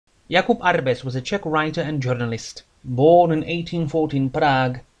Jakub Arbes was a Czech writer and journalist. Born in 1814 in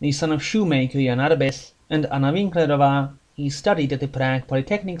Prague, the son of shoemaker Jan Arbes and Anna Winklerová, he studied at the Prague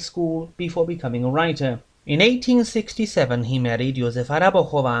Polytechnic School before becoming a writer. In 1867 he married Josefa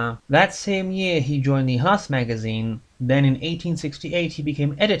Rabochová. That same year he joined the Hlas magazine. Then in 1868 he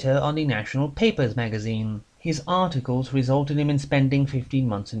became editor on the National Papers magazine. His articles resulted in him spending 15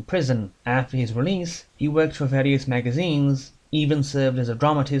 months in prison. After his release, he worked for various magazines, even served as a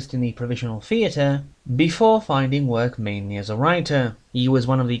dramatist in the Provisional Theatre, before finding work mainly as a writer. He was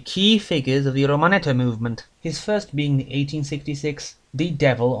one of the key figures of the romaneto movement, his first being the 1866 The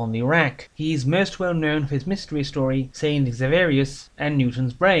Devil on the Rack. He is most well known for his mystery story Saint Xaverius and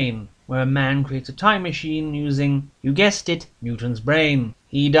Newton's Brain, where a man creates a time machine using, you guessed it, Newton's brain.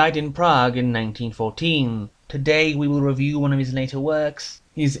 He died in Prague in 1914. Today we will review one of his later works,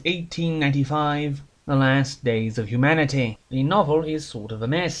 his 1895 The Last Days of Humanity. The novel is sort of a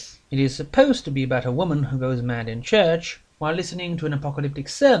mess. It is supposed to be about a woman who goes mad in church while listening to an apocalyptic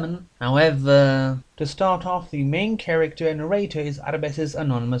sermon. However, to start off, the main character and narrator is Arbes's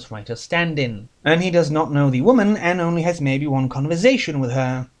anonymous writer stand-in, and he does not know the woman and only has maybe one conversation with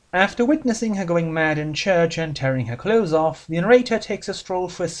her. After witnessing her going mad in church and tearing her clothes off, the narrator takes a stroll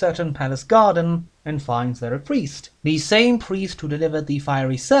through a certain palace garden and finds there a priest. The same priest who delivered the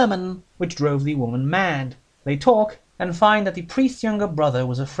fiery sermon which drove the woman mad. They talk and find that the priest's younger brother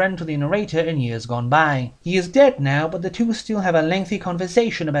was a friend to the narrator in years gone by. He is dead now, but the two still have a lengthy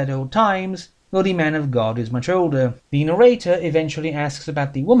conversation about old times, though the man of God is much older. The narrator eventually asks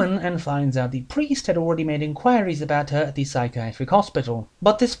about the woman and finds out the priest had already made inquiries about her at the psychiatric hospital.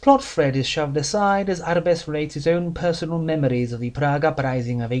 But this plot thread is shoved aside as Arbes relates his own personal memories of the Prague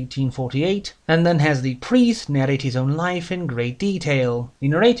uprising of 1848, and then has the priest narrate his own life in great detail. The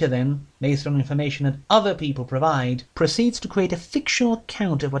narrator then, based on information that other people provide, proceeds to create a fictional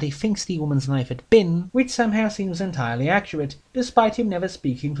account of what he thinks the woman's life had been, which somehow seems entirely accurate, despite him never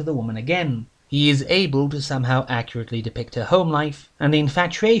speaking to the woman again. He is able to somehow accurately depict her home life, and the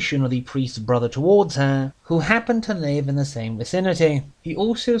infatuation of the priest's brother towards her, who happened to live in the same vicinity. He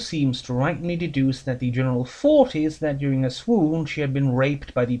also seems to rightly deduce that the general thought is that during a swoon she had been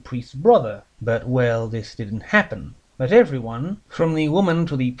raped by the priest's brother, but well, this didn't happen. But everyone, from the woman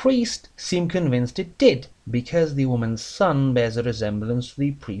to the priest, seem convinced it did, because the woman's son bears a resemblance to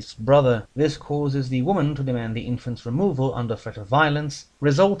the priest's brother. This causes the woman to demand the infant's removal under threat of violence,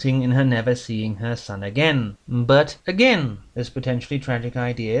 resulting in her never seeing her son again. But again, this potentially tragic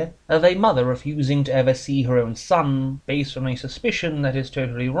idea of a mother refusing to ever see her own son, based on a suspicion that is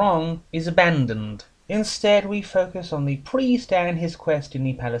totally wrong, is abandoned. Instead, we focus on the priest and his quest in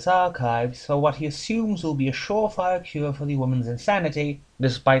the palace archives for what he assumes will be a surefire cure for the woman's insanity,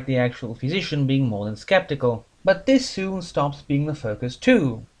 despite the actual physician being more than skeptical. But this soon stops being the focus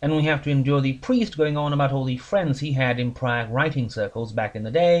too, and we have to endure the priest going on about all the friends he had in Prague writing circles back in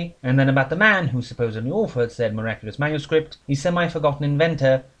the day, and then about the man who supposedly authored said miraculous manuscript, the semi-forgotten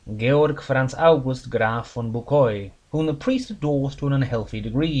inventor Georg Franz August Graf von Bukoy, whom the priest adores to an unhealthy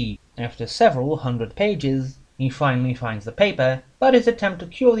degree. After several hundred pages, he finally finds the paper, but his attempt to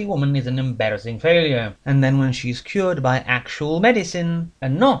cure the woman is an embarrassing failure. And then when she is cured by actual medicine,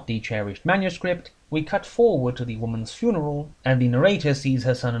 and not the cherished manuscript, we cut forward to the woman's funeral, and the narrator sees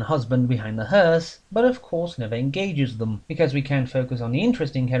her son and husband behind the hearse, but of course never engages them, because we can't focus on the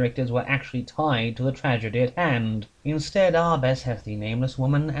interesting characters who are actually tied to the tragedy at hand. Instead, Arbes has the nameless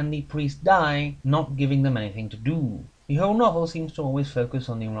woman and the priest die, not giving them anything to do. The whole novel seems to always focus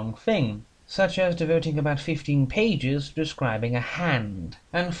on the wrong thing, such as devoting about 15 pages to describing a hand.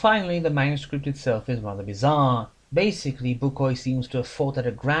 And finally, the manuscript itself is rather bizarre. Basically, Bukoy seems to have thought that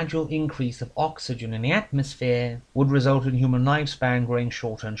a gradual increase of oxygen in the atmosphere would result in human lifespan growing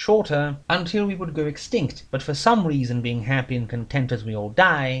shorter and shorter, until we would go extinct, but for some reason being happy and content as we all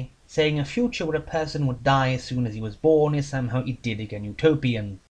die, saying a future where a person would die as soon as he was born is somehow idyllic and utopian.